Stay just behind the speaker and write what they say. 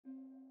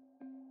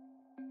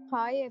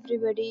Hi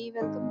everybody,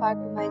 welcome back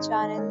to my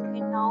channel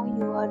and now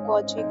you are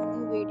watching a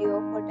new video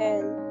of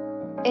hotel.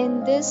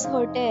 In this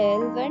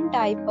hotel, one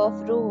type of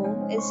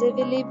room is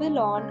available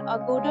on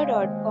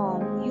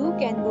agoda.com. You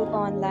can book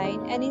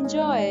online and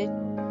enjoy it.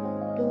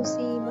 To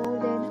see more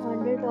than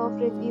 100 of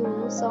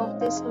reviews of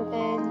this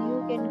hotel,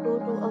 you can go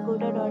to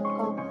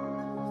agoda.com.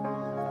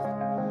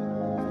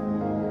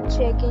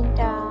 Check-in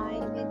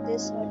time in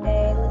this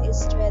hotel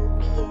is 12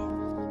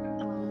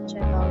 p.m.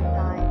 Check-out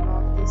time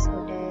of this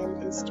hotel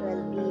is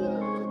 12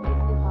 p.m. If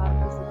you have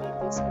visited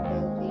this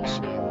hotel, please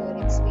share your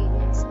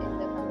experience in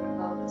the comment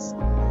box.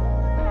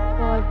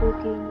 For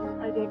booking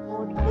or get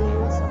more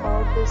details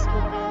about this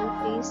hotel,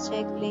 please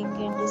check link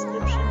in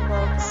description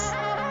box.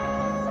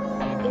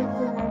 If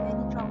you have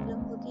any problem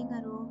booking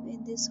a room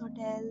in this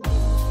hotel, then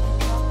you can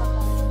drop a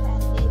comment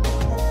and we will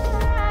help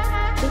you.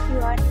 If you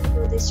are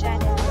new to this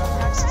channel and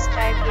not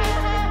subscribed yet,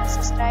 then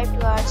subscribe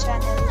to our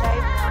channel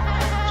right now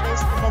and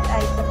press the bell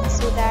icon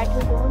so that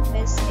you don't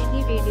miss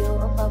any video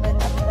of our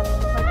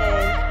upcoming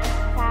hotel.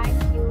 Thank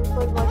you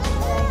for watching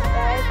the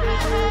entire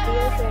video,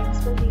 dear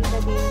friends.